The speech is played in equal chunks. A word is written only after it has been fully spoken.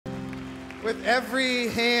With every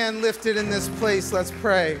hand lifted in this place, let's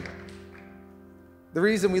pray. The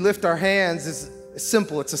reason we lift our hands is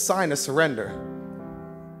simple. It's a sign of surrender.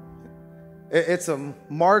 It's a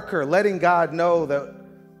marker letting God know that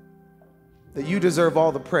you deserve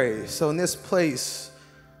all the praise. So in this place,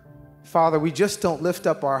 Father, we just don't lift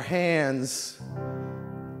up our hands,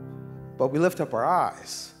 but we lift up our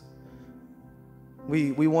eyes.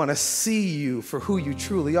 We want to see you for who you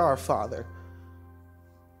truly are, Father.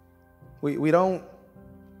 We don't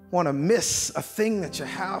want to miss a thing that you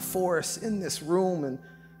have for us in this room.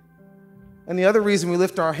 And the other reason we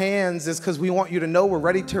lift our hands is because we want you to know we're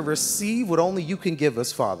ready to receive what only you can give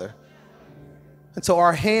us, Father. And so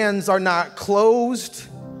our hands are not closed,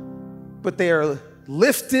 but they are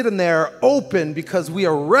lifted and they are open because we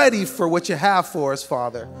are ready for what you have for us,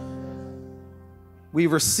 Father. We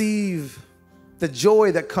receive the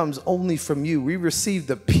joy that comes only from you. We receive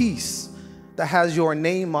the peace that has your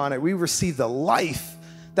name on it. We receive the life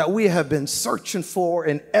that we have been searching for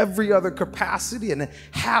in every other capacity and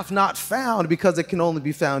have not found because it can only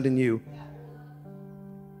be found in you.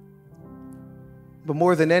 But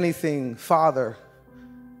more than anything, Father,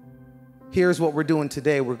 here's what we're doing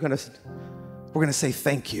today. We're gonna say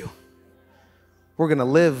thank you. We're gonna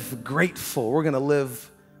live grateful. We're gonna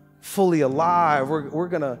live fully alive. We're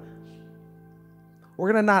gonna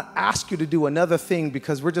not ask you to do another thing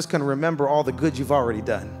because we're just gonna remember all the good you've already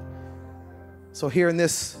done. So here in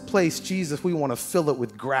this place, Jesus, we wanna fill it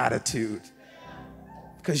with gratitude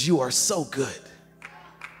because you are so good.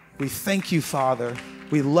 We thank you, Father.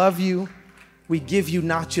 We love you. We give you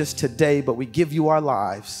not just today, but we give you our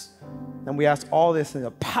lives. And we ask all this in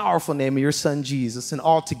the powerful name of your son, Jesus. And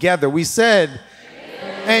all together we said,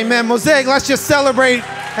 Amen. Mosaic, let's just celebrate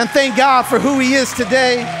and thank God for who he is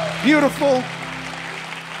today. Beautiful.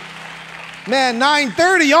 Man,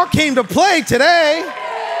 9:30, y'all came to play today.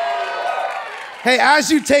 Hey, as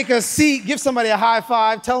you take a seat, give somebody a high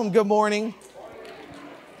five. Tell them good morning.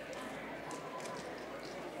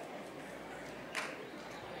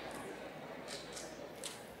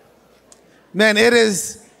 Man, it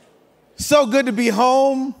is so good to be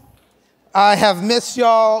home. I have missed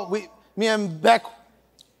y'all. Me and Beck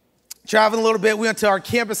traveling a little bit. We went to our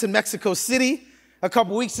campus in Mexico City a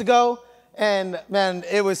couple weeks ago. And man,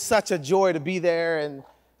 it was such a joy to be there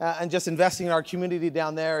and just investing in our community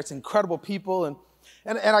down there. It's incredible people.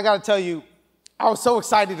 And I got to tell you, I was so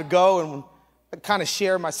excited to go and kind of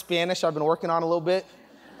share my Spanish I've been working on a little bit.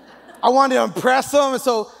 I wanted to impress them. And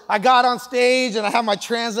so I got on stage and I had my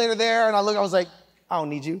translator there. And I was like, I don't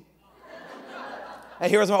need you. And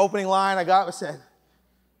here was my opening line. I said,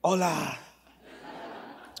 Hola,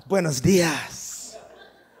 buenos dias.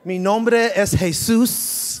 Mi nombre es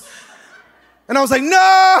Jesus. And I was like,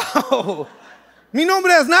 no, mi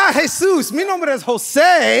nombre es not Jesus. Mi nombre es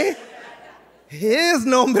Jose. His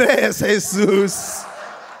nombre es Jesus.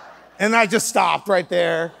 And I just stopped right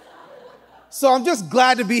there. So I'm just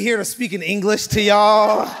glad to be here to speak in English to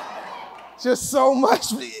y'all. Just so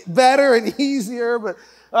much better and easier. But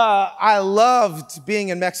I loved being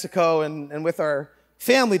in Mexico and with our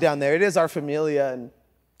family down there. It is our familia. And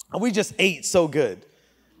we just ate so good.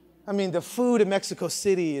 I mean, the food in Mexico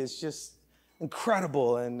City is just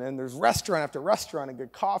incredible, and there's restaurant after restaurant and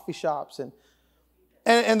good coffee shops and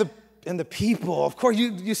the people. Of course,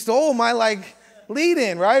 you stole my lead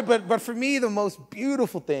in, right? But for me, the most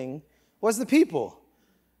beautiful thing was the people.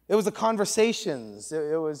 It was the conversations.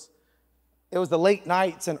 It was the late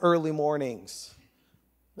nights and early mornings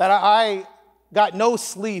that I got no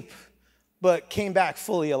sleep, but came back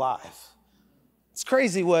fully alive. It's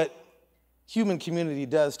crazy what human community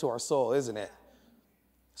does to our soul, isn't it?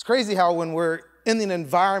 It's crazy how when we're in an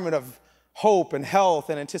environment of hope and health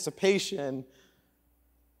and anticipation,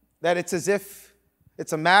 that it's as if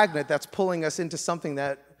it's a magnet that's pulling us into something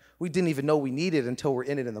that we didn't even know we needed until we're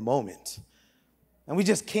in it in the moment. And we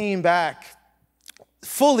just came back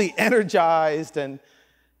fully energized. And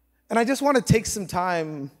I just want to take some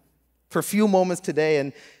time for a few moments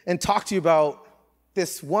today and talk to you about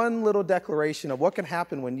this one little declaration of what can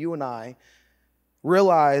happen when you and I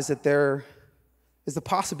realize that there is the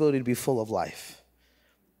possibility to be full of life.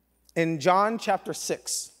 In John chapter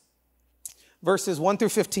 6, verses 1 through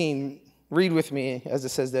 15, read with me as it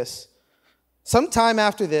says this. Sometime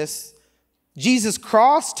after this, Jesus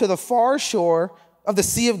crossed to the far shore of the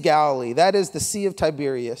Sea of Galilee, that is the Sea of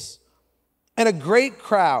Tiberias, and a great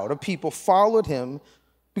crowd of people followed him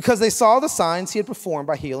because they saw the signs he had performed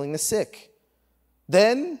by healing the sick.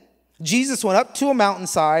 Then Jesus went up to a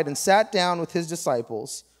mountainside and sat down with his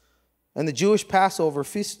disciples, and the Jewish Passover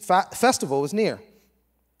festival was near.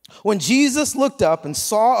 When Jesus looked up and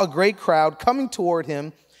saw a great crowd coming toward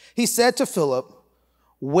him, He said to Philip,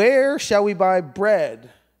 "Where shall we buy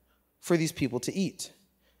bread for these people to eat?"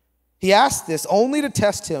 He asked this only to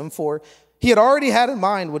test him, for he had already had in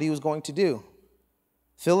mind what he was going to do.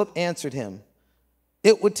 Philip answered him,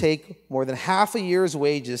 "It would take more than half a year's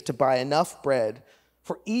wages to buy enough bread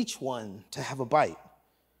for each one to have a bite."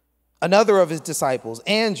 Another of his disciples,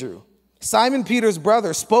 Andrew, Simon Peter's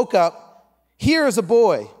brother, spoke up, "Here is a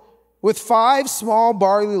boy with 5 small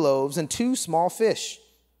barley loaves and 2 small fish.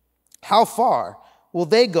 How far will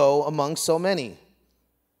they go among so many?"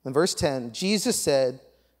 In verse 10, Jesus said,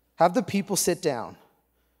 "Have the people sit down."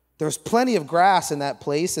 There was plenty of grass in that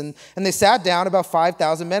place, and they sat down. About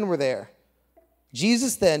 5,000 men were there.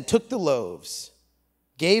 Jesus then took the loaves,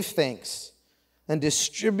 gave thanks, and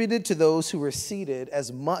distributed to those who were seated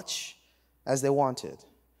as much as they wanted.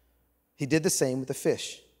 He did the same with the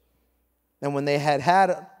fish. And when they had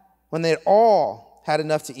all had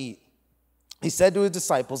enough to eat, he said to his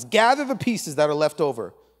disciples, "Gather the pieces that are left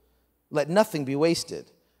over. Let nothing be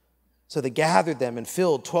wasted." So they gathered them and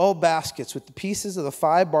filled 12 baskets with the pieces of the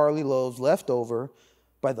 5 barley loaves left over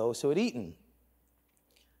by those who had eaten.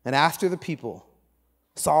 And after the people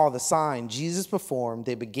saw the sign Jesus performed,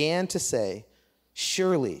 they began to say,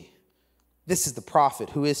 "Surely this is the prophet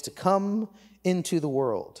who is to come into the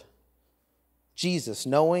world." Jesus,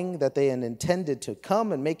 knowing that they had intended to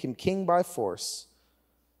come and make him king by force,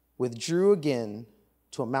 withdrew again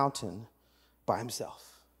to a mountain by himself.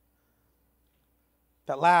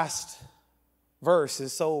 That last verse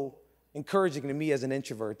is so encouraging to me as an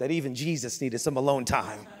introvert that even Jesus needed some alone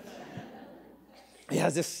time. He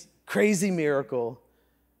has this crazy miracle,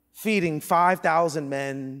 feeding 5,000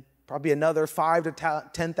 men, probably another 5,000 to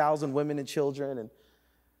 10,000 women and children. And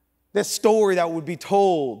this story that would be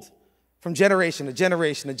told from generation to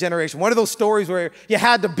generation to generation. One of those stories where you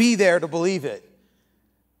had to be there to believe it.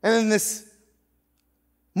 And then this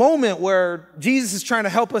moment where Jesus is trying to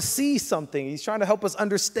help us see something. He's trying to help us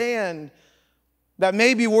understand that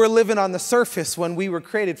maybe we're living on the surface when we were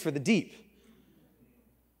created for the deep.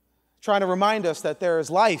 Trying to remind us that there is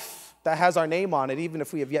life that has our name on it, even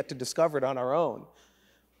if we have yet to discover it on our own.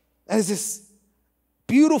 And it's this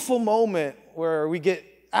beautiful moment where we get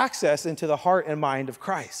access into the heart and mind of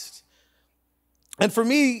Christ. And for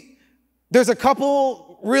me, there's a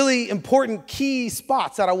couple really important key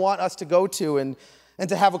spots that I want us to go to and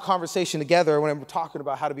to have a conversation together when we're talking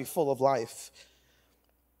about how to be full of life.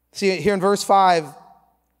 See, here in verse 5,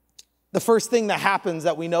 the first thing that happens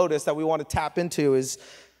that we notice that we want to tap into is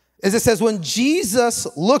it says, when Jesus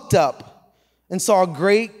looked up and saw a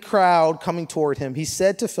great crowd coming toward him, he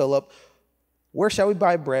said to Philip, "Where shall we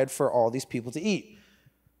buy bread for all these people to eat?"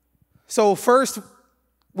 So first,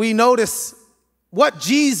 we notice what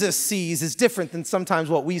Jesus sees is different than sometimes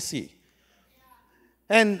what we see.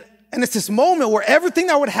 And it's this moment where everything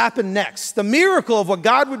that would happen next, the miracle of what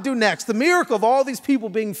God would do next, the miracle of all these people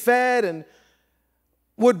being fed, and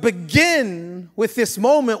would begin with this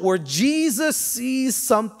moment where Jesus sees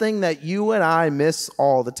something that you and I miss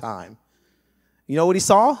all the time. You know what he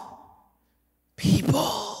saw?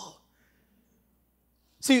 People.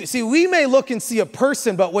 See, we may look and see a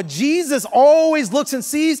person, but what Jesus always looks and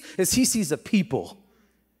sees is he sees a people.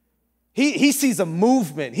 He sees a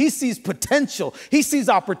movement. He sees potential. He sees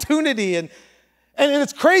opportunity. And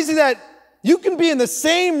it's crazy that you can be in the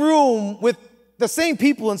same room with the same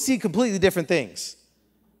people and see completely different things.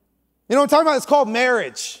 You know what I'm talking about? It's called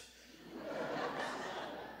marriage.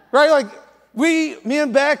 Right? Like me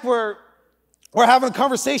and Beck were having a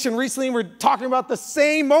conversation recently and we're talking about the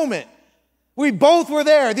same moment. We both were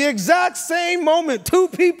there, the exact same moment, 2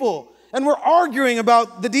 people, and we're arguing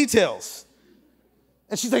about the details.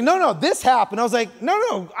 And she's like, no, this happened. I was like,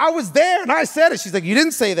 no, I was there and I said it. She's like, you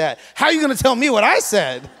didn't say that. How are you going to tell me what I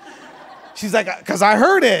said? She's like, because I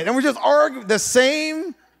heard it. And we're just arguing the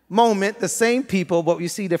same moment, the same people, but we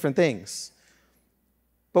see different things.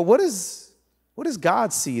 But what does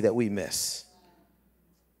God see that we miss?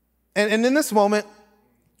 And in this moment,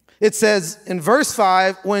 it says in verse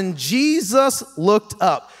 5, when Jesus looked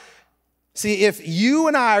up. See, if you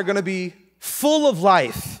and I are going to be full of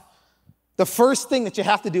life, the first thing that you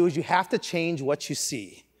have to do is you have to change what you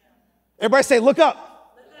see. Everybody say, look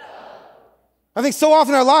up. Look up. I think so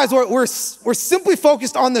often in our lives, we're simply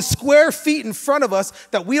focused on the square feet in front of us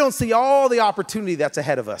that we don't see all the opportunity that's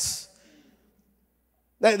ahead of us.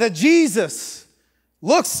 That Jesus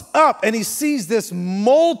looks up and he sees this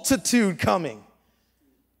multitude coming.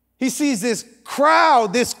 He sees this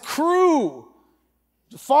crowd, this crew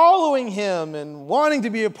following him and wanting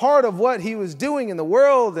to be a part of what he was doing in the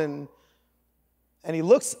world. And he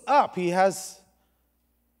looks up. He has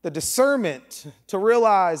the discernment to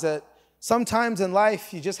realize that Sometimes in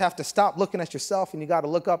life, you just have to stop looking at yourself and you got to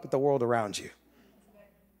look up at the world around you.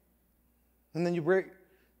 And then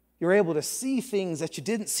you're able to see things that you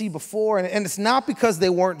didn't see before. And it's not because they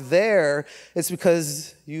weren't there. It's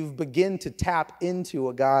because you've begun to tap into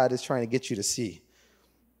what God is trying to get you to see.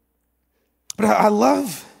 But I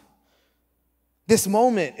love this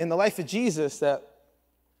moment in the life of Jesus that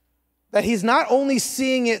he's not only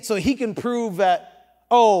seeing it so he can prove that,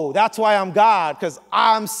 oh, that's why I'm God, because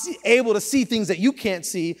I'm able to see things that you can't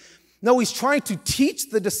see. No, he's trying to teach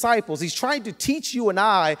the disciples. He's trying to teach you and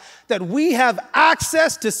I that we have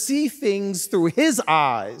access to see things through his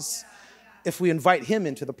eyes if we invite him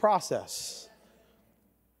into the process.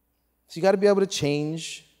 So you got to be able to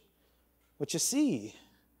change what you see.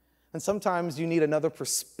 And sometimes you need another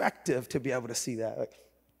perspective to be able to see that. Like,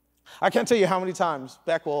 I can't tell you how many times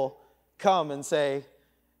Beck will come and say,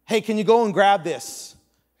 hey, can you go and grab this?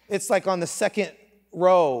 It's like on the second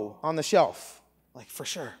row on the shelf. Like, for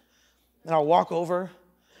sure. And I'll walk over,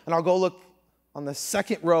 and I'll go look on the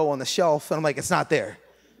second row on the shelf, and I'm like, it's not there.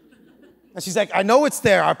 And she's like, I know it's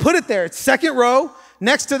there. I put it there. It's second row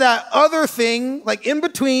next to that other thing, like in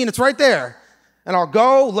between. It's right there. And I'll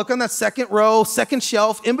go look on that second row, second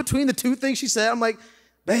shelf, in between the two things she said. I'm like,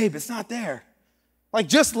 babe, it's not there. Like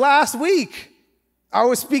just last week, I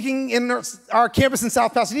was speaking in our campus in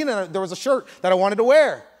South Pasadena, and there was a shirt that I wanted to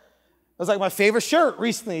wear. It was like my favorite shirt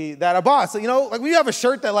recently that I bought. So, like when you have a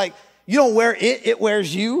shirt that like, you don't wear it, it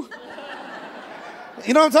wears you.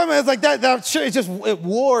 You know what I'm talking about? It's like that shirt, it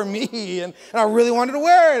wore me, and I really wanted to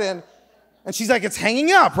wear it. And she's like, it's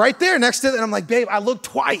hanging up right there next to it. And I'm like, babe, I looked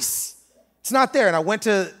twice. It's not there. And I went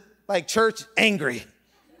to like church angry.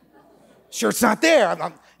 Shirt's not there. I'm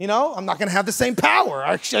not going to have the same power.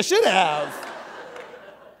 I should have.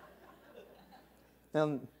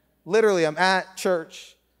 And literally, I'm at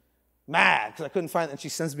church mad because I couldn't find it. And she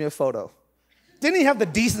sends me a photo. Didn't even have the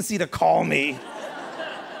decency to call me.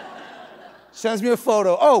 Sends me a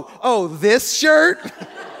photo. Oh, this shirt?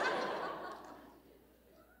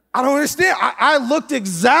 I don't understand. I looked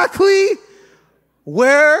exactly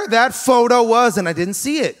where that photo was, and I didn't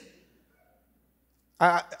see it.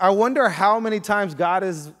 I wonder how many times God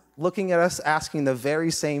is looking at us asking the very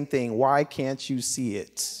same thing. Why can't you see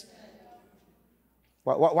it?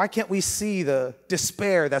 Why can't we see the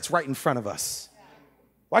despair that's right in front of us?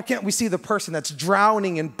 Why can't we see the person that's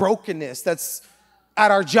drowning in brokenness, that's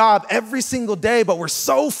at our job every single day, but we're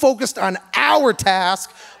so focused on our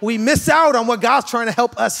task, we miss out on what God's trying to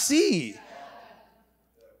help us see?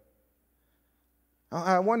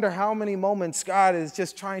 I wonder how many moments God is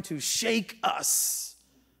just trying to shake us,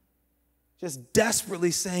 just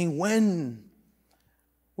desperately saying, when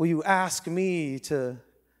will you ask me to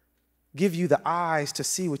give you the eyes to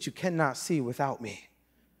see what you cannot see without me?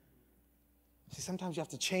 See, sometimes you have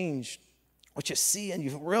to change what you see, and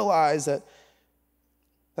you realize that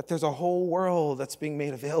there's a whole world that's being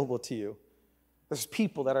made available to you. There's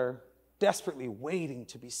people that are desperately waiting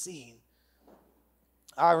to be seen.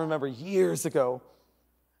 I remember years ago,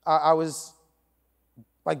 I was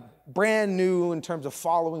like brand new in terms of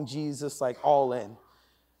following Jesus, like all in.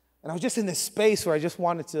 And I was just in this space where I just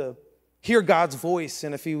wanted to hear God's voice.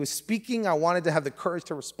 And if he was speaking, I wanted to have the courage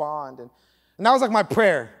to respond. And that was like my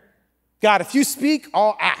prayer. God, if you speak,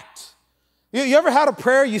 I'll act. You ever had a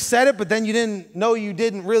prayer, you said it, but then you didn't know you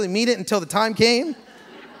didn't really mean it until the time came?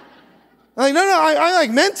 I'm like, no, I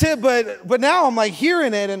like meant it, but now I'm like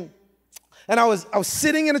hearing it. And I was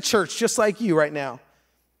sitting in a church just like you right now.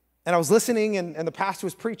 And I was listening, and the pastor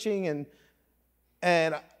was preaching,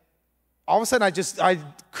 and all of a sudden I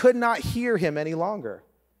could not hear him any longer.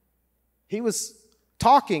 He was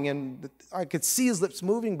talking, and I could see his lips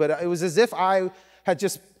moving, but it was as if I had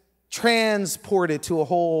just transported to a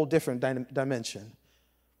whole different dimension.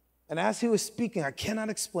 And as he was speaking, I cannot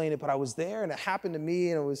explain it, but I was there, and it happened to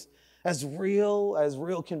me, and it was as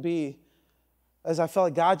real can be, as I felt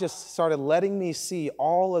like God just started letting me see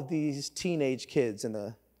all of these teenage kids in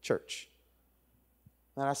the church.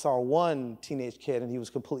 And I saw one teenage kid, and he was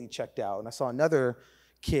completely checked out. And I saw another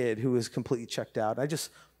kid who was completely checked out. And I just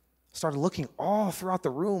started looking all throughout the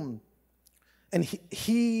room. And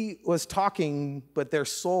he was talking, but their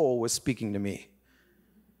soul was speaking to me.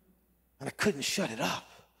 And I couldn't shut it up.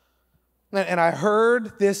 And I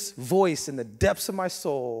heard this voice in the depths of my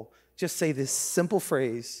soul just say this simple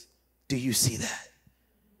phrase, do you see that?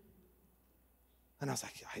 And I was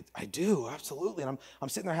like, I do, absolutely. And I'm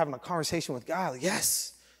sitting there having a conversation with God. Like,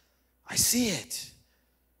 yes, I see it.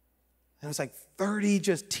 And it was like 30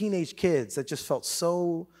 just teenage kids that just felt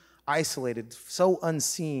so isolated, so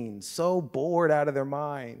unseen, so bored out of their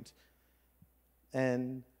mind.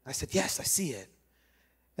 And I said, yes, I see it.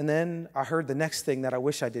 And then I heard the next thing that I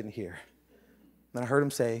wish I didn't hear. And I heard him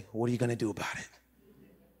say, what are you going to do about it?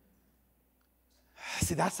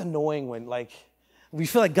 See, that's annoying when, we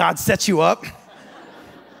feel like God sets you up.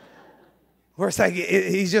 Where it's like,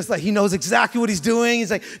 he's just like, he knows exactly what he's doing. He's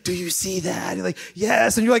like, do you see that? You're like,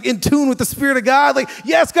 yes. And you're like in tune with the Spirit of God. Like,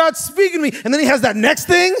 yes, God's speaking to me. And then he has that next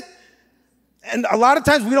thing. And a lot of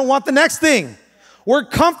times we don't want the next thing. We're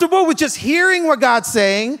comfortable with just hearing what God's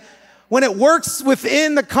saying when it works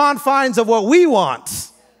within the confines of what we want.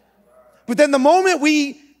 But then the moment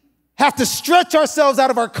we have to stretch ourselves out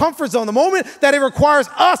of our comfort zone, the moment that it requires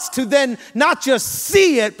us to then not just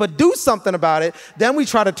see it, but do something about it, then we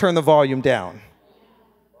try to turn the volume down.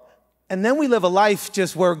 And then we live a life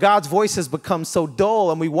just where God's voice has become so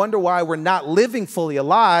dull and we wonder why we're not living fully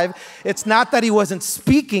alive. It's not that he wasn't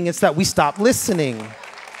speaking, it's that we stopped listening.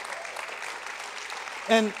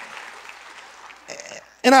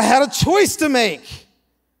 And I had a choice to make.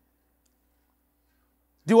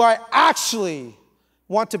 Do I actually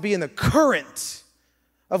want to be in the current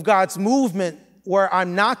of God's movement where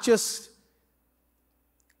I'm not just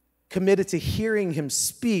committed to hearing him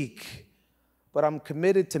speak, but I'm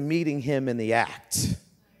committed to meeting him in the act?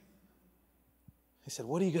 He said,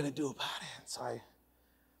 what are you going to do about it? So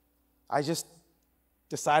I just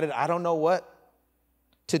decided I don't know what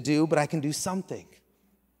to do, but I can do something.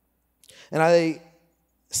 And I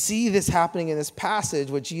see this happening in this passage,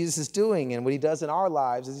 what Jesus is doing and what he does in our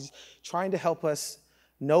lives is he's trying to help us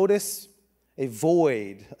notice a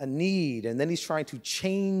void, a need, and then he's trying to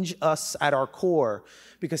change us at our core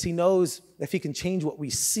because he knows if he can change what we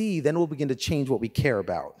see, then we'll begin to change what we care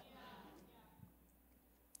about.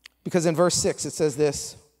 Because in verse 6, it says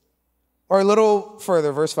this, or a little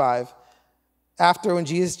further, verse 5, after when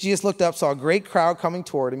Jesus looked up, saw a great crowd coming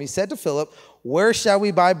toward him, he said to Philip, where shall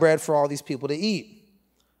we buy bread for all these people to eat?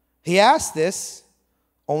 He asked this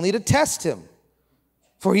only to test him,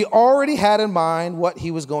 for he already had in mind what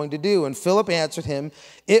he was going to do. And Philip answered him,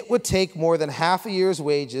 it would take more than half a year's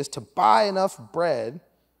wages to buy enough bread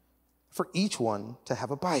for each one to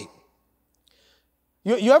have a bite.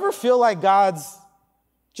 You ever feel like God's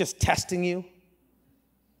just testing you?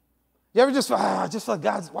 You ever just feel like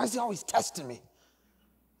God's, why is he always testing me?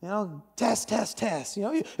 You know, test. You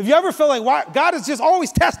know, if you ever feel like why God is just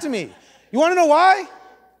always testing me, you want to know why?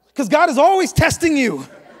 Because God is always testing you.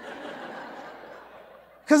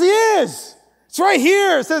 Because he is. It's right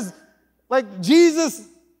here. It says, like Jesus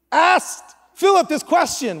asked Philip this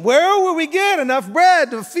question, where will we get enough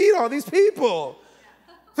bread to feed all these people?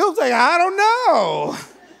 Philip's like, I don't know.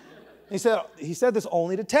 He said this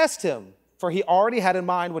only to test him, for he already had in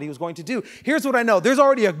mind what he was going to do. Here's what I know. There's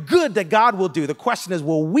already a good that God will do. The question is,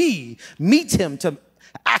 will we meet him to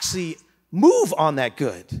actually move on that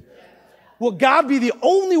good? Will God be the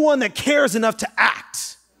only one that cares enough to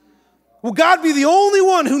act? Will God be the only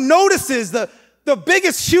one who notices the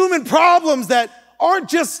biggest human problems that aren't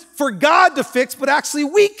just for God to fix, but actually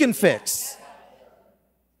we can fix?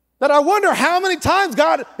 That I wonder how many times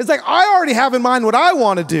God is like, I already have in mind what I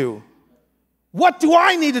want to do. What do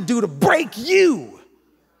I need to do to break you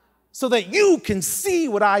so that you can see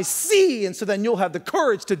what I see and so then you'll have the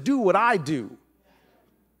courage to do what I do?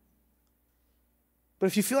 But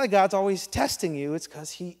if you feel like God's always testing you, it's because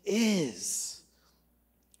he is.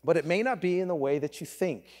 But it may not be in the way that you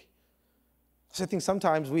think. So I think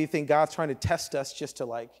sometimes we think God's trying to test us just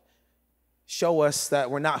to show us that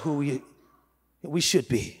we're not who we should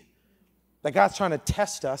be. That God's trying to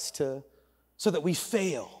test us so that we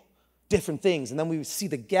fail different things and then we see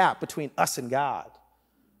the gap between us and God.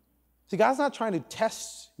 See, God's not trying to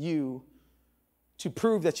test you to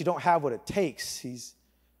prove that you don't have what it takes. He's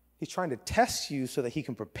trying to test you so that he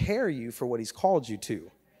can prepare you for what he's called you to.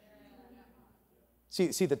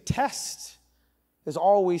 See, the test is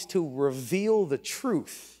always to reveal the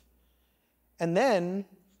truth. And then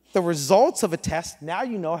the results of a test, now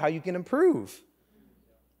you know how you can improve.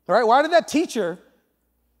 All right, why did that teacher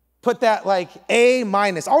put that A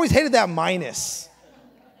minus? I always hated that minus.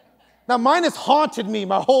 Now, minus haunted me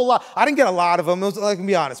my whole life. I didn't get a lot of them. I can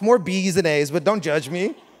be honest, more B's than A's, but don't judge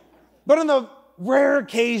me. But on the rare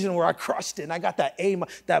occasion where I crushed it and I got that A,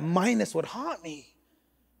 that minus would haunt me.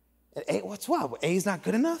 And A, what's what? A's not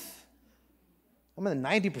good enough? I'm in the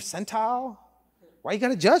 90th percentile? Why you got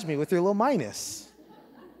to judge me with your little minus?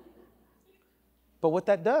 But what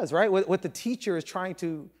that does, right? What the teacher is trying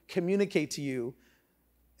to communicate to you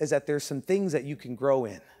is that there's some things that you can grow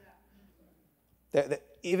in. That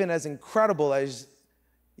even as incredible as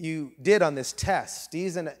you did on this test,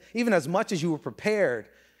 even as much as you were prepared,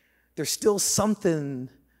 there's still something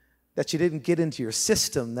that you didn't get into your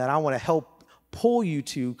system that I want to help pull you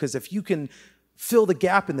to, because if you can fill the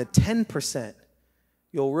gap in the 10%,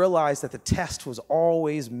 you'll realize that the test was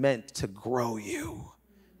always meant to grow you.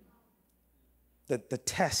 That the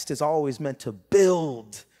test is always meant to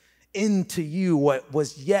build into you what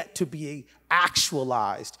was yet to be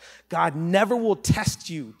actualized. God never will test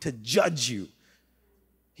you to judge you.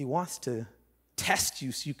 He wants to test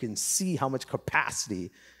you so you can see how much capacity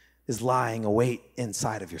is lying await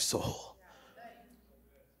inside of your soul.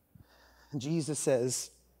 And Jesus says,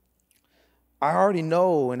 I already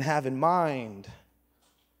know and have in mind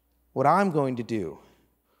what I'm going to do.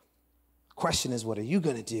 The question is, what are you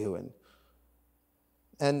going to do?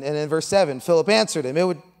 And in verse 7, Philip answered him, it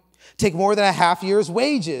would take more than a half year's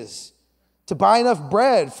wages to buy enough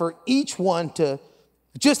bread for each one to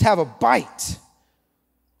just have a bite.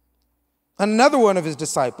 And another one of his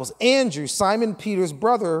disciples, Andrew, Simon Peter's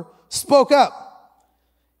brother, spoke up.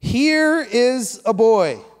 Here is a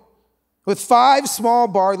boy with 5 small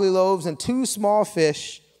barley loaves and 2 small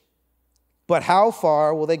fish, but how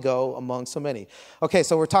far will they go among so many? Okay,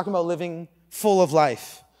 so we're talking about living full of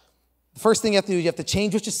life. The first thing you have to do, you have to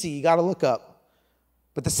change what you see. You got to look up.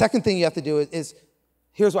 But the second thing you have to do is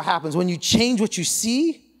here's what happens. When you change what you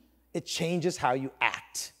see, it changes how you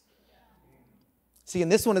act. See,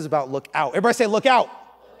 and this one is about look out. Everybody say look out. Look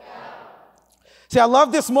out. See, I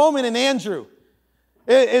love this moment in Andrew,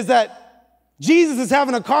 is that Jesus is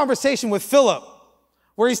having a conversation with Philip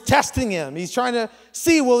where he's testing him. He's trying to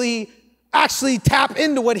see, will he actually tap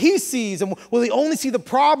into what he sees? And will he only see the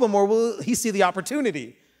problem, or will he see the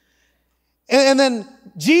opportunity? And then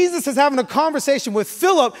Jesus is having a conversation with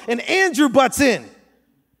Philip, and Andrew butts in.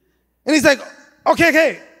 And he's like,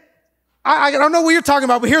 okay, I don't know what you're talking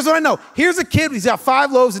about, but here's what I know. Here's a kid, he's got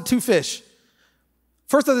 5 loaves and 2 fish.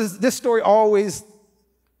 First of all, this story always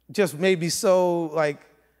just made me so, like,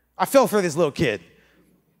 I felt for this little kid.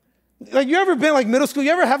 Like, you ever been like middle school?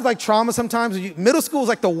 You ever have like trauma sometimes? Middle school is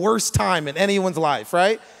like the worst time in anyone's life,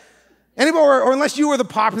 right? Anybody, or unless you were the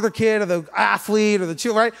popular kid or the athlete or the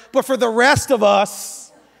child, right? But for the rest of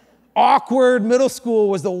us, awkward middle school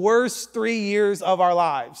was the worst 3 years of our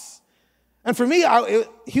lives. And for me, a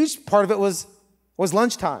huge part of it was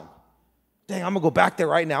lunchtime. Dang, I'm gonna go back there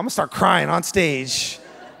right now. I'm gonna start crying on stage.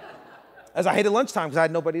 As I hated lunchtime because I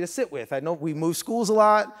had nobody to sit with. I know we moved schools a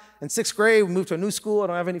lot. In 6th grade, we moved to a new school. I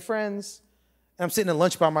don't have any friends. And I'm sitting at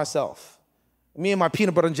lunch by myself. Me and my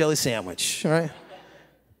peanut butter and jelly sandwich, right?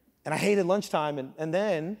 And I hated lunchtime. And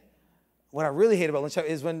then what I really hated about lunchtime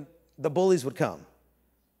is when the bullies would come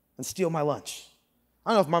and steal my lunch.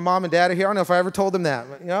 I don't know if my mom and dad are here. I don't know if I ever told them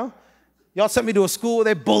that. You know? Y'all sent me to a school where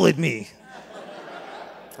they bullied me.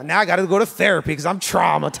 And now I got to go to therapy because I'm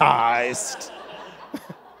traumatized.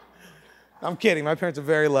 I'm kidding. My parents are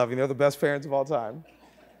very loving. They're the best parents of all time.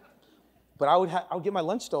 But I would get my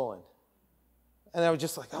lunch stolen. And I was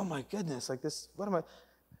just like, oh my goodness, like this, what am I?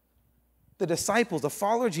 The disciples, the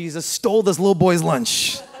follower of Jesus, stole this little boy's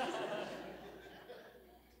lunch.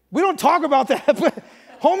 We don't talk about that, but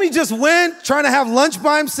homie just went trying to have lunch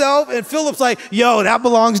by himself, and Philip's like, yo, that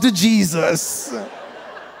belongs to Jesus.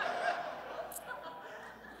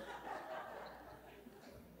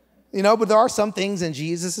 You know, but there are some things in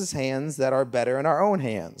Jesus' hands that are better in our own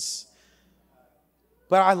hands.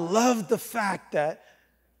 But I love the fact that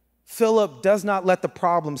Philip does not let the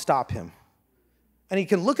problem stop him. And he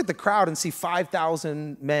can look at the crowd and see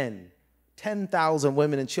 5,000 men, 10,000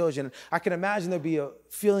 women and children. I can imagine there'd be a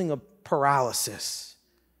feeling of paralysis.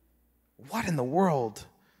 What in the world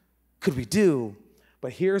could we do?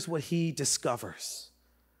 But here's what he discovers.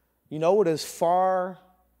 You know what is far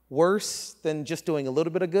worse than just doing a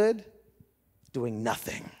little bit of good? Doing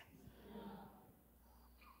nothing.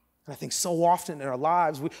 And I think so often in our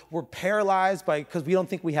lives, we're paralyzed because we don't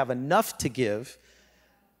think we have enough to give.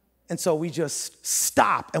 And so we just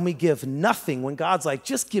stop and we give nothing when God's like,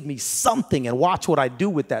 just give me something and watch what I do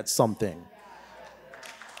with that something.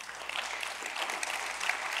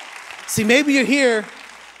 See, maybe you're here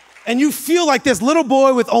and you feel like this little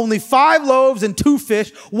boy with only 5 loaves and 2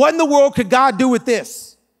 fish. What in the world could God do with this?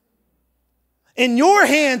 In your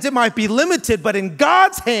hands, it might be limited, but in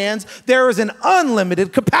God's hands, there is an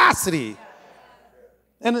unlimited capacity.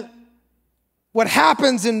 And what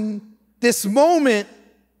happens in this moment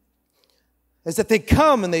is that they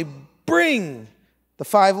come and they bring the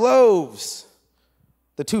 5 loaves,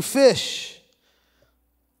 the 2 fish.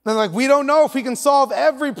 They're like, we don't know if we can solve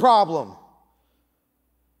every problem,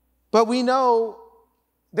 but we know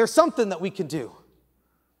there's something that we can do.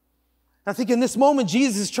 I think in this moment,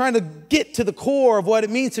 Jesus is trying to get to the core of what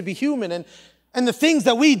it means to be human and the things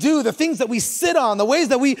that we do, the things that we sit on, the ways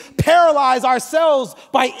that we paralyze ourselves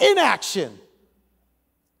by inaction.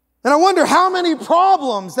 And I wonder how many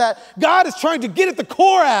problems that God is trying to get at the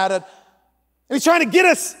core at it. And he's trying to get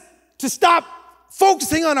us to stop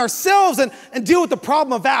focusing on ourselves and deal with the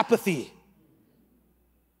problem of apathy.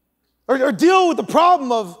 Or deal with the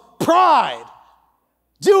problem of pride.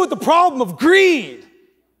 Deal with the problem of greed.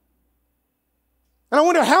 And I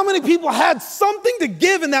wonder how many people had something to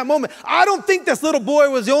give in that moment. I don't think this little boy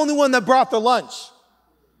was the only one that brought the lunch.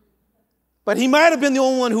 But he might have been the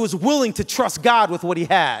only one who was willing to trust God with what he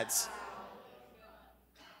had.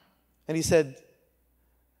 And he said,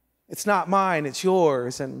 it's not mine, it's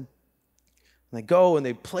yours. And they go and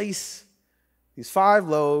they place these 5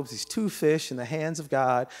 loaves, these 2 fish in the hands of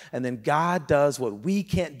God. And then God does what we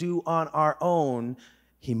can't do on our own.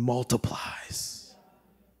 He multiplies.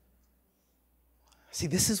 See,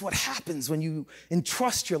 this is what happens when you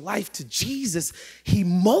entrust your life to Jesus. He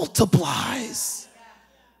multiplies.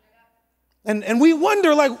 And we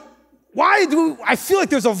wonder, like, why do I feel like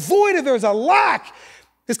there's a void or there's a lack?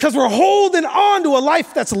 It's because we're holding on to a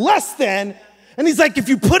life that's less than. And he's like, if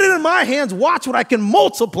you put it in my hands, watch what I can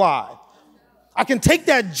multiply. I can take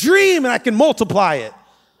that dream and I can multiply it.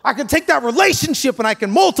 I can take that relationship and I can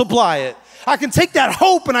multiply it. I can take that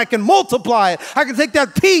hope and I can multiply it. I can take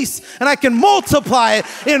that peace and I can multiply it.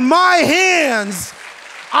 In my hands,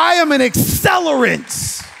 I am an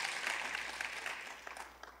accelerant.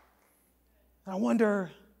 I wonder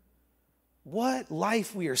what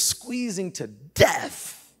life we are squeezing to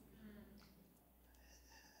death.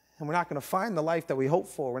 And we're not going to find the life that we hope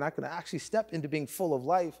for. We're not going to actually step into being full of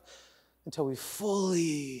life until we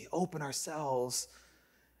fully open ourselves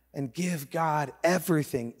and give God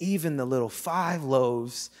everything, even the little 5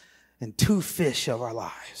 loaves and 2 fish of our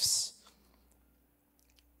lives.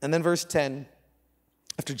 And then verse 10,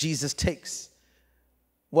 after Jesus takes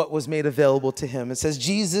what was made available to him, it says,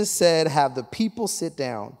 Jesus said, have the people sit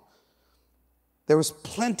down. There was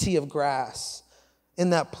plenty of grass in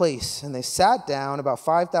that place, and they sat down. About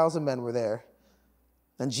 5,000 men were there.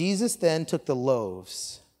 And Jesus then took the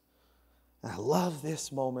loaves. And I love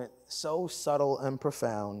this moment, so subtle and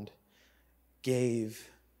profound, gave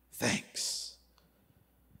thanks.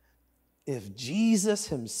 If Jesus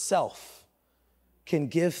himself can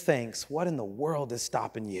give thanks, what in the world is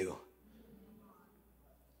stopping you?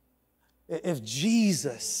 If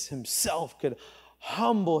Jesus himself could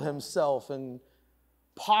humble himself and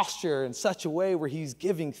posture in such a way where he's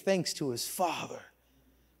giving thanks to his Father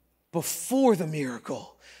before the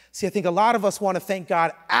miracle. See, I think a lot of us want to thank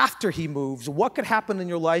God after he moves. What could happen in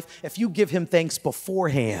your life if you give him thanks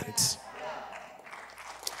beforehand? It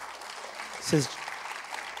says,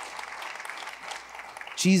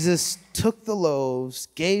 Jesus took the loaves,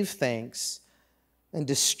 gave thanks, and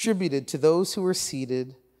distributed to those who were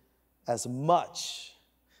seated as much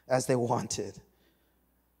as they wanted.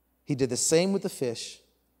 He did the same with the fish.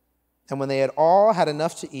 And when they had all had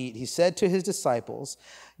enough to eat, he said to his disciples,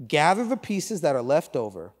 gather the pieces that are left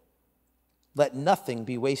over. Let nothing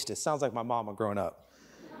be wasted. Sounds like my mama growing up.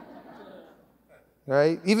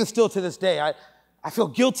 Right? Even still to this day, I feel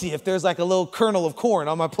guilty if there's like a little kernel of corn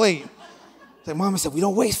on my plate. Like Mama said, we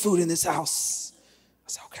don't waste food in this house. I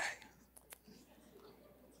said, okay.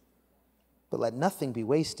 But let nothing be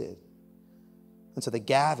wasted. And so they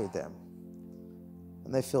gathered them.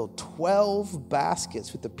 And they filled 12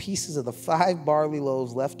 baskets with the pieces of the 5 barley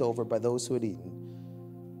loaves left over by those who had eaten.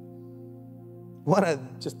 I want to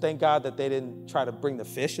just thank God that they didn't try to bring the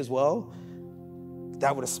fish as well.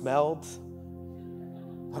 That would have smelled.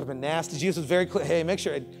 That would have been nasty. Jesus was very clear. Hey, make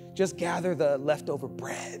sure, just gather the leftover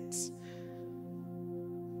breads.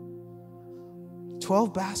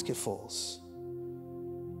 12 basketfuls.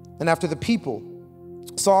 And after the people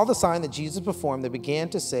saw the sign that Jesus performed, they began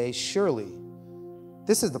to say, surely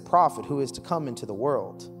this is the prophet who is to come into the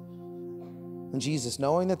world. And Jesus,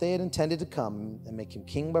 knowing that they had intended to come and make him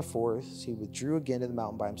king by force, he withdrew again to the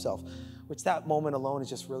mountain by himself. Which that moment alone is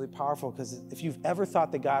just really powerful, because if you've ever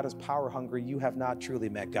thought that God is power hungry, you have not truly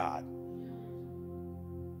met God.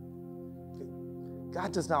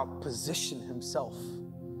 God does not position himself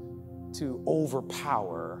to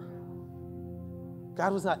overpower.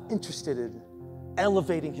 God was not interested in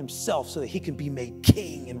elevating himself so that he can be made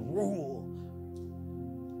king and rule.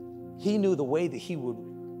 He knew the way that he would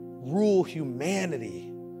rule humanity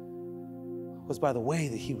was by the way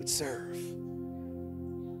that he would serve,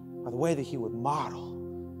 by the way that he would model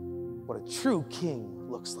what a true king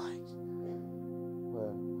looks like,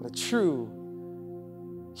 what a true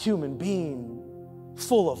human being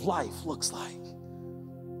full of life looks like.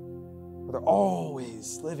 Where they're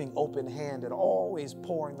always living open-handed, always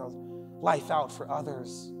pouring their life out for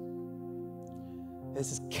others.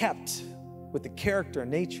 This is kept with the character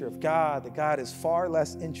and nature of God, that God is far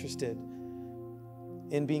less interested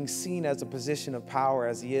in being seen as a position of power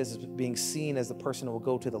as he is being seen as the person who will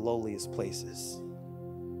go to the lowliest places,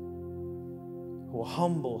 who will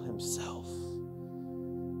humble himself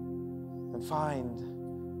and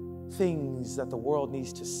find things that the world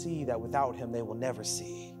needs to see that without him they will never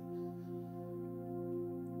see.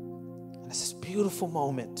 And it's this beautiful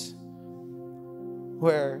moment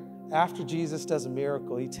where after Jesus does a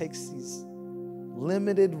miracle, he takes these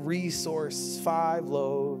limited resource, 5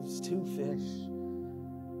 loaves, 2 fish,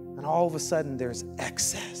 and all of a sudden there's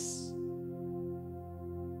excess.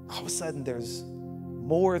 All of a sudden there's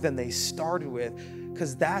more than they started with,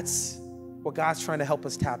 because that's what God's trying to help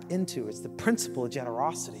us tap into. It's the principle of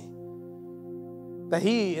generosity. That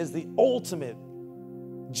he is the ultimate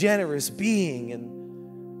generous being, and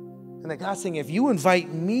that God's saying, if you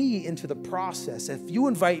invite me into the process, if you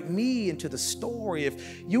invite me into the story,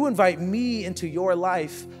 if you invite me into your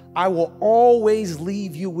life, I will always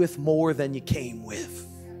leave you with more than you came with.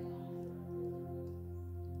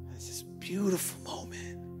 It's this beautiful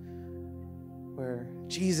moment where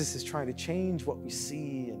Jesus is trying to change what we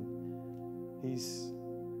see, and he's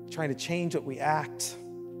trying to change what we act.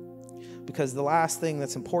 Because the last thing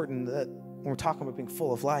that's important that when we're talking about being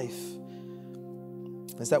full of life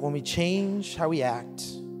is that when we change how we act,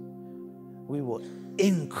 we will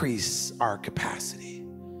increase our capacity.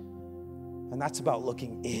 And that's about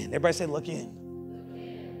looking in. Everybody say, look in.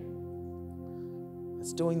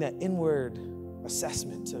 It's doing that inward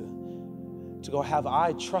assessment to go, have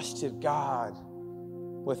I trusted God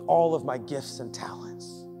with all of my gifts and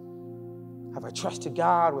talents? Have I trusted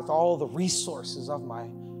God with all the resources of my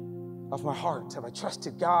heart? Have I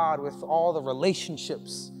trusted God with all the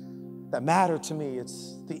relationships that matter to me?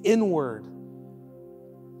 It's the inward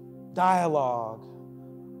dialogue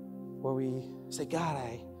where we say, God,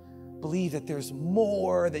 I believe that there's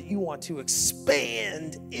more that you want to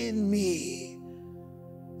expand in me.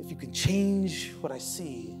 If you can change what I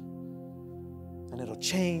see, and it'll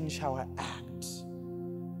change how I act,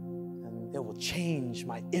 and it will change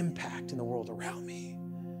my impact in the world around me.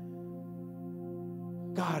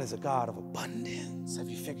 God is a God of abundance. Have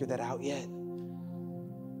you figured that out yet?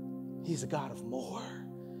 He's a God of more.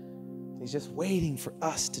 He's just waiting for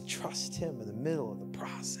us to trust him in the middle of the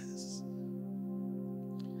process.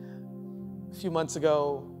 A few months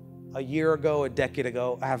ago, a year ago, a decade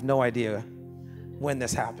ago, I have no idea when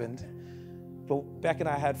this happened, but Beck and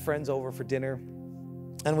I had friends over for dinner,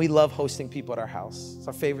 and we love hosting people at our house. It's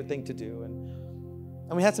our favorite thing to do.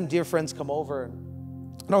 And we had some dear friends come over, and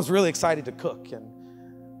I was really excited to cook,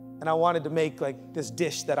 and I wanted to make like this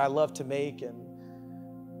dish that I love to make, and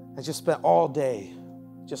I just spent all day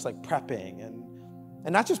just like prepping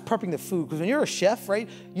and not just prepping the food, because when you're a chef, right,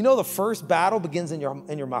 you know the first battle begins in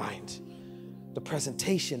your mind. The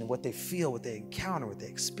presentation and what they feel, what they encounter, what they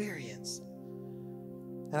experience.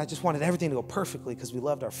 And I just wanted everything to go perfectly because we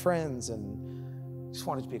loved our friends and just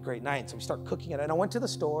wanted it to be a great night. So we start cooking it, and I went to the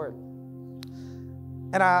store,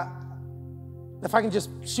 and if I can just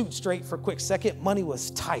shoot straight for a quick second, money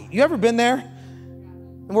was tight. You ever been there?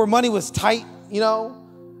 And where money was tight, you know?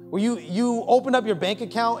 Where you opened up your bank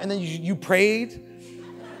account and then you prayed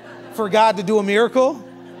for God to do a miracle?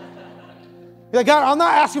 You're like, God, I'm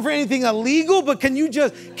not asking for anything illegal, but can you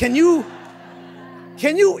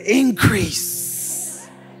increase?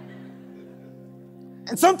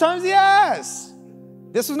 And sometimes he has.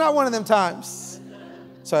 This was not one of them times.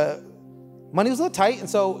 So money was a little tight, and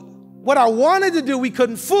so what I wanted to do, we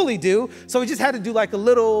couldn't fully do, so we just had to do like a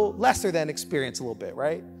little lesser than experience a little bit,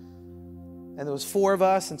 right? And there was 4 of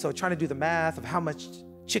us, and so trying to do the math of how much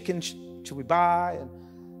chicken should we buy, and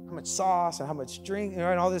how much sauce, and how much drink, and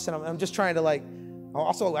all this, and I'm just trying to like,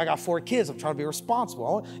 also I got 4 kids, I'm trying to be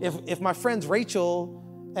responsible. If my friends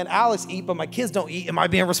Rachel and Alex eat, but my kids don't eat, am I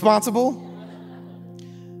being responsible?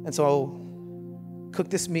 And so cooked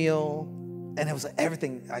this meal, and it was like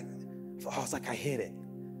everything, I was like, I hit it.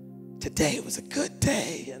 Today was a good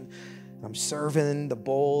day, and I'm serving the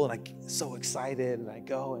bowl, and I'm so excited, and I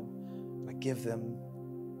go and I give them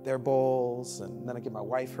their bowls, and then I give my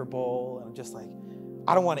wife her bowl, and I'm just like,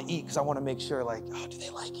 I don't want to eat because I want to make sure, like, oh, do they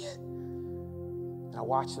like it? And I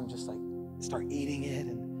watch them just like start eating it,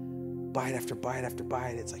 and bite after bite after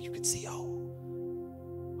bite. It's like you could see,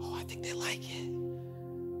 oh, I think they like it.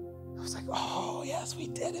 I was like, oh, yes, we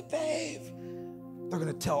did it, babe. They're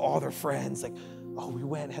going to tell all their friends, like, oh, we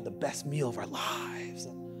went and had the best meal of our lives.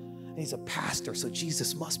 And he's a pastor, so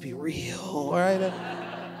Jesus must be real, all right? And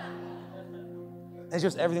it's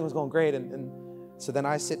just everything was going great. And so then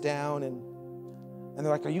I sit down, and they're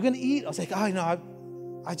like, are you going to eat? I was like, oh,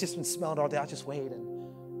 no, I've just been smelling all day. I'll just wait.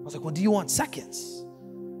 And I was like, well, do you want seconds?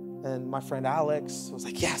 And my friend Alex was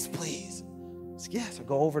like, yes, please. I was like, yes. I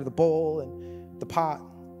go over to the bowl and the pot,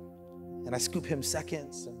 and I scoop him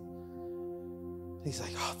seconds. And he's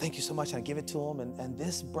like, oh, thank you so much. And I give it to him. And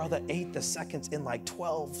this brother ate the seconds in like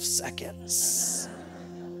 12 seconds.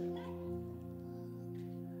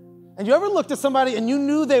 And you ever looked at somebody and you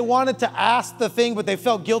knew they wanted to ask the thing, but they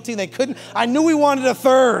felt guilty and they couldn't? I knew he wanted a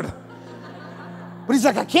third. But he's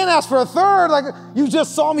like, I can't ask for a third. Like, you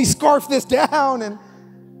just saw me scarf this down. And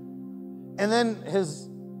then his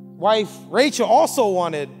wife, Rachel, also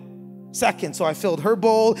wanted seconds. So I filled her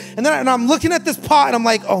bowl. And I'm looking at this pot and I'm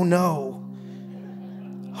like, oh no.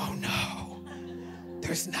 Oh no,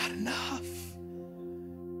 there's not enough.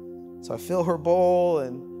 So I fill her bowl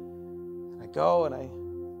and I go and I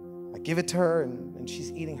give it to her and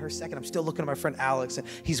she's eating her second. I'm still looking at my friend Alex and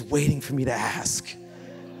he's waiting for me to ask.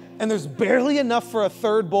 And there's barely enough for a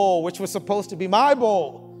third bowl, which was supposed to be my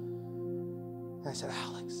bowl. And I said,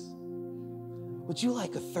 Alex, would you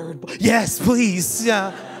like a third bowl? Yes, please.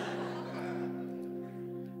 Yeah.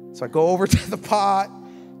 So I go over to the pot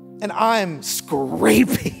and I'm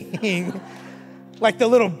scraping like the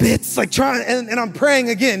little bits, like trying, and I'm praying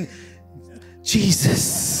again,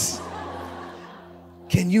 Jesus,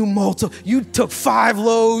 can you multiply? You took 5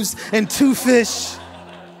 loaves and 2 fish.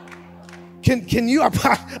 Can you,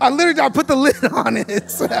 I literally put the lid on it.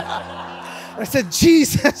 I said,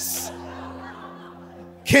 Jesus,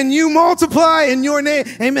 can you multiply in your name?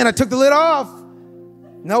 Amen. I took the lid off.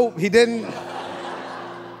 Nope, he didn't.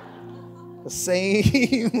 The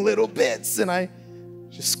same little bits, and I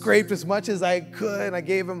just scraped as much as I could, and I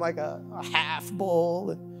gave him like a half bowl.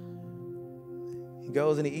 And he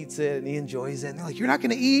goes and he eats it, and he enjoys it. And they're like, you're not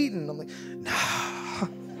gonna eat? And I'm like, nah.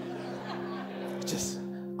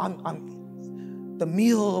 The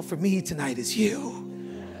meal for me tonight is you.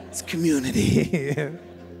 It's community.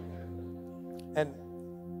 And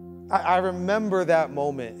I remember that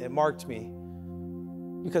moment. It marked me.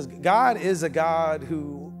 Because God is a God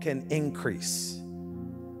who can increase.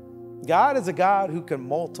 God is a God who can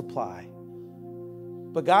multiply.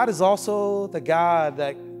 But God is also the God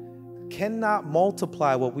that cannot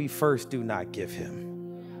multiply what we first do not give him.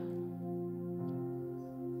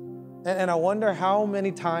 And I wonder how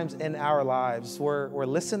many times in our lives we're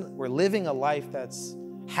living a life that's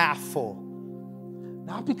half full.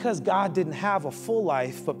 Not because God didn't have a full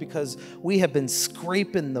life, but because we have been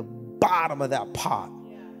scraping the bottom of that pot,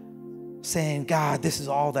 saying, God, this is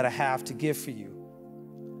all that I have to give for you.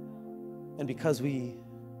 And because we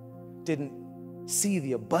didn't see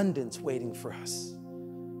the abundance waiting for us,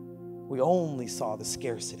 we only saw the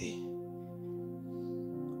scarcity.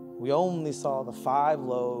 We only saw the 5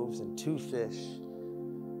 loaves and 2 fish.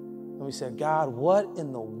 And we said, God, what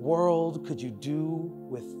in the world could you do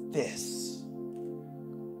with this?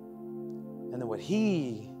 And then what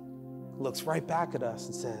he looks right back at us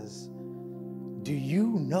and says, do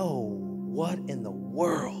you know what in the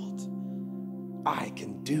world I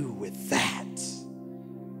can do with that?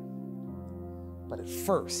 But it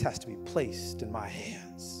first has to be placed in my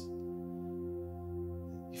hands.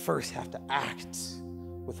 You first have to act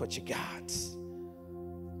with what you got.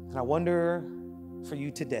 And I wonder for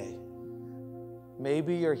you today,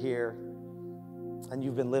 maybe you're here and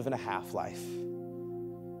you've been living a half life.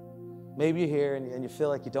 Maybe you're here and you feel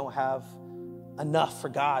like you don't have enough for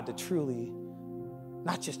God to truly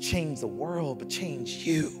not just change the world, but change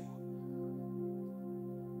you.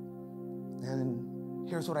 And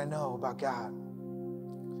here's what I know about God.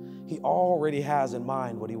 He already has in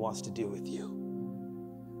mind what he wants to do with you.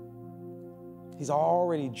 He's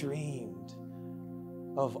already dreamed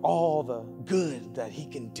of all the good that he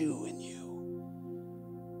can do in you.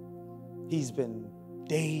 He's been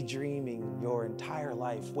daydreaming your entire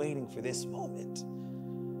life, waiting for this moment.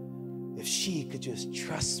 If she could just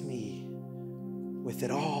trust me with it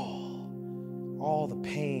all the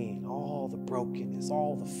pain, all the brokenness,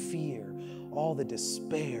 all the fear, all the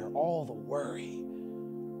despair, all the worry.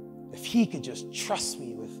 If he could just trust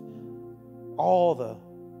me with all the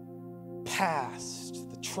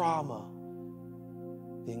past, the trauma,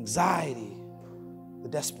 the anxiety, the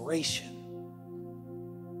desperation.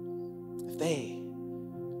 If they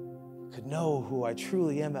could know who I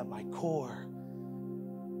truly am at my core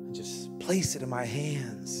and just place it in my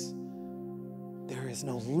hands, there is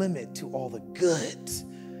no limit to all the good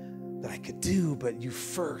that I could do, but you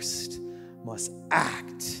first must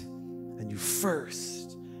act, and you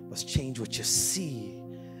first must change what you see,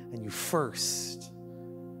 and you first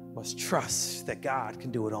must trust that God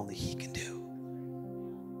can do what only he can do.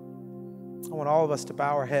 I want all of us to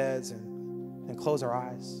bow our heads and close our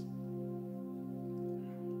eyes.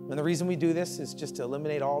 And the reason we do this is just to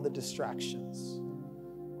eliminate all the distractions.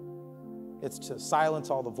 It's to silence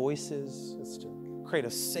all the voices. It's to create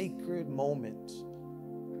a sacred moment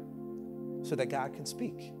so that God can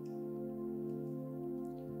speak.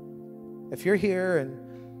 If you're here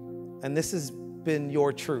and this has been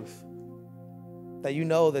your truth, that you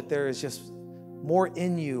know that there is just more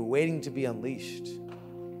in you waiting to be unleashed.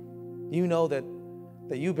 You know that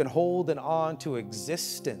you've been holding on to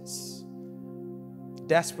existence,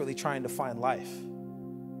 desperately trying to find life.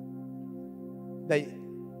 That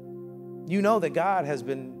you know that God has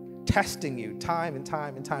been testing you time and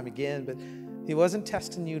time and time again, but he wasn't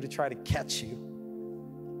testing you to try to catch you.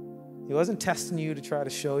 He wasn't testing you to try to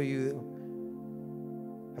show you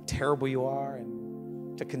how terrible you are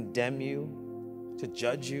and to condemn you, to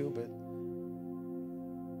judge you, but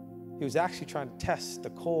he was actually trying to test the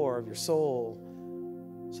core of your soul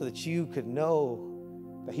so that you could know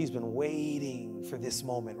that he's been waiting for this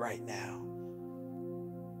moment right now.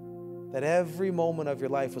 That every moment of your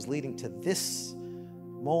life was leading to this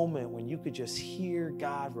moment when you could just hear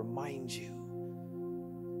God remind you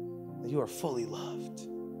that you are fully loved,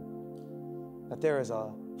 that there is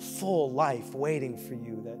a full life waiting for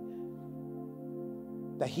you,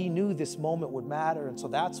 that he knew this moment would matter. And so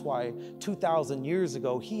that's why 2,000 years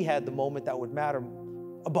ago, he had the moment that would matter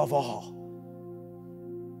above all.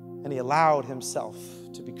 And he allowed himself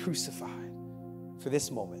to be crucified for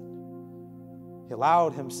this moment. He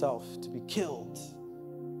allowed himself to be killed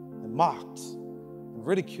and mocked and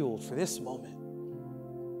ridiculed for this moment.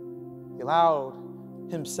 He allowed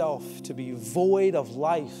himself to be void of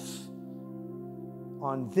life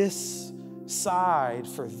on this side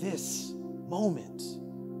for this moment.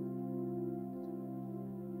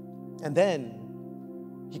 And then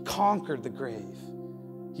he conquered the grave.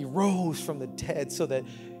 He rose from the dead so that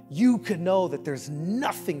you could know that there's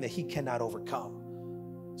nothing that he cannot overcome.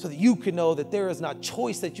 So that you could know that there is not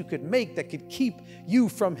choice that you could make that could keep you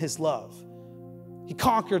from his love. He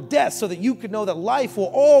conquered death so that you could know that life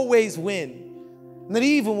will always win. And that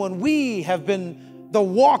even when we have been the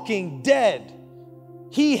walking dead,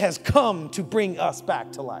 he has come to bring us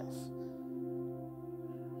back to life.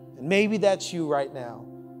 And maybe that's you right now.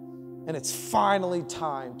 And it's finally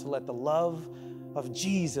time to let the love of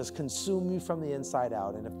Jesus consume you from the inside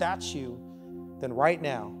out. And if that's you, then right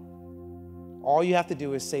now, all you have to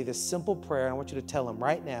do is say this simple prayer. I want you to tell him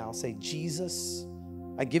right now, say, Jesus,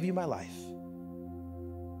 I give you my life.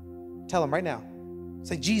 Tell him right now.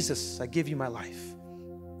 Say, Jesus, I give you my life.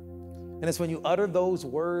 And it's when you utter those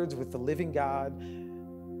words with the living God,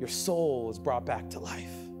 your soul is brought back to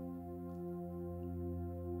life.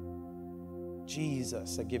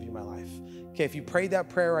 Jesus, I give you my life. Okay, if you prayed that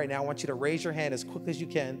prayer right now, I want you to raise your hand as quickly as you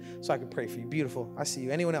can so I can pray for you. Beautiful. I see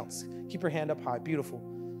you. Anyone else? Keep your hand up high. Beautiful.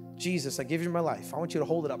 Jesus, I give you my life. I want you to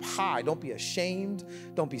hold it up high. Don't be ashamed.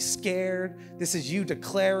 Don't be scared. This is you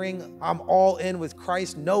declaring, I'm all in with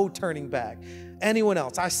Christ. No turning back. Anyone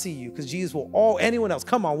else? I see you, because Jesus will anyone else?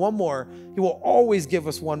 Come on, one more. He will always give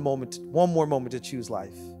us one more moment to choose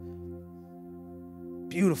life.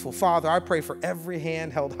 Beautiful. Father, I pray for every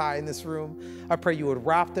hand held high in this room. I pray you would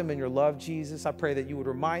wrap them in your love, Jesus. I pray that you would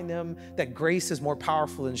remind them that grace is more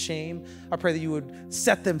powerful than shame. I pray that you would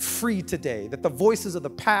set them free today, that the voices of the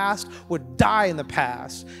past would die in the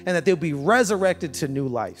past, and that they'll be resurrected to new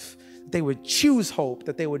life. That they would choose hope,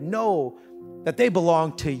 that they would know that they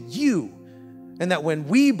belong to you, and that when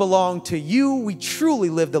we belong to you, we truly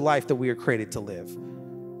live the life that we are created to live.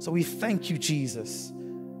 So we thank you, Jesus,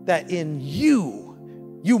 that in you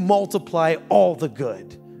multiply all the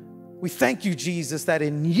good. We thank you, Jesus, that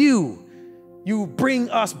in you bring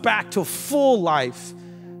us back to full life.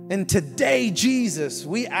 And today, Jesus,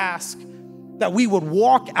 we ask that we would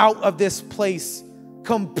walk out of this place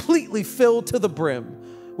completely filled to the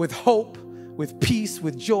brim with hope, with peace,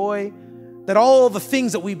 with joy, that all the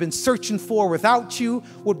things that we've been searching for without you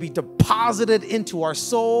would be deposited into our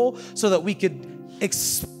soul so that we could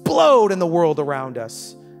explode in the world around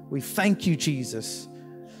us. We thank you, Jesus,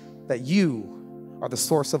 that you are the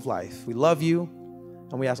source of life. We love you,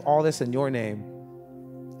 and we ask all this in your name.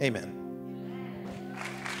 Amen.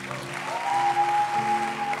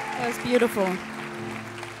 That was beautiful.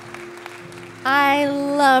 I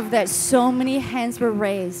love that so many hands were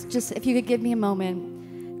raised. Just if you could give me a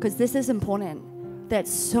moment, because this is important, that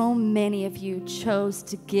so many of you chose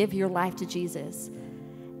to give your life to Jesus.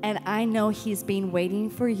 And I know he's been waiting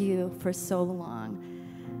for you for so long.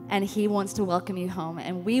 And he wants to welcome you home.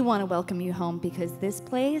 And we want to welcome you home because this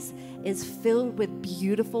place is filled with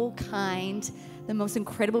beautiful, kind, the most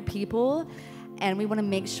incredible people. And we want to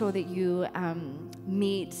make sure that you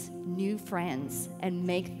meet new friends and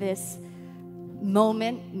make this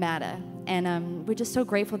moment matter. And we're just so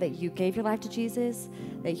grateful that you gave your life to Jesus,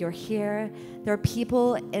 that you're here. There are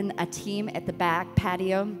people in a team at the back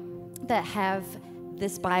patio that have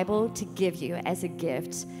this Bible to give you as a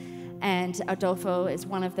gift. And Adolfo is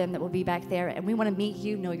one of them that will be back there. And we want to meet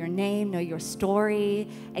you, know your name, know your story,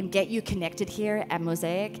 and get you connected here at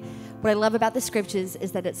Mosaic. What I love about the scriptures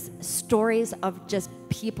is that it's stories of just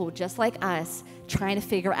people just like us trying to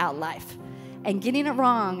figure out life and getting it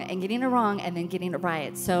wrong and getting it wrong and then getting it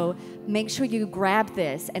right. So make sure you grab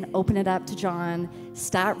this and open it up to John,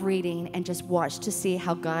 start reading, and just watch to see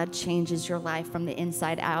how God changes your life from the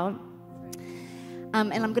inside out.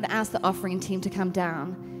 And I'm going to ask the offering team to come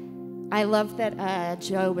down. I love that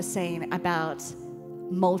Joe was saying about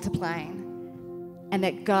multiplying and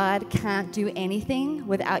that God can't do anything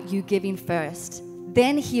without you giving first.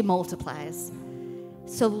 Then he multiplies.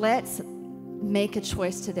 So let's make a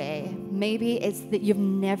choice today. Maybe it's that you've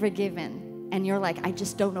never given and you're like, I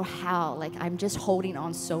just don't know how. Like, I'm just holding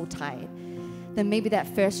on so tight. Then maybe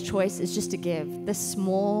that first choice is just to give the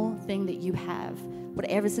small thing that you have,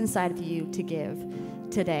 whatever's inside of you, to give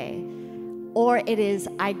today. Or it is,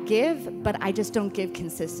 I give, but I just don't give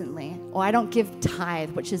consistently. Or I don't give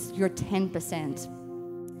tithe, which is your 10%.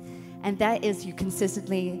 And that is you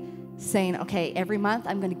consistently saying, okay, every month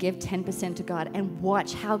I'm going to give 10% to God, and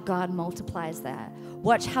watch how God multiplies that.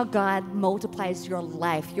 Watch how God multiplies your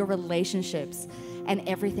life, your relationships, and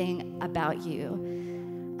everything about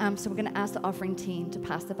you. So we're going to ask the offering team to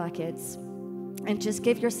pass the buckets. And just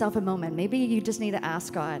give yourself a moment. Maybe you just need to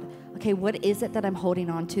ask God, okay, what is it that I'm holding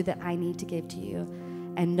on to that I need to give to you?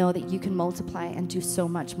 And know that you can multiply and do so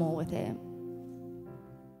much more with it.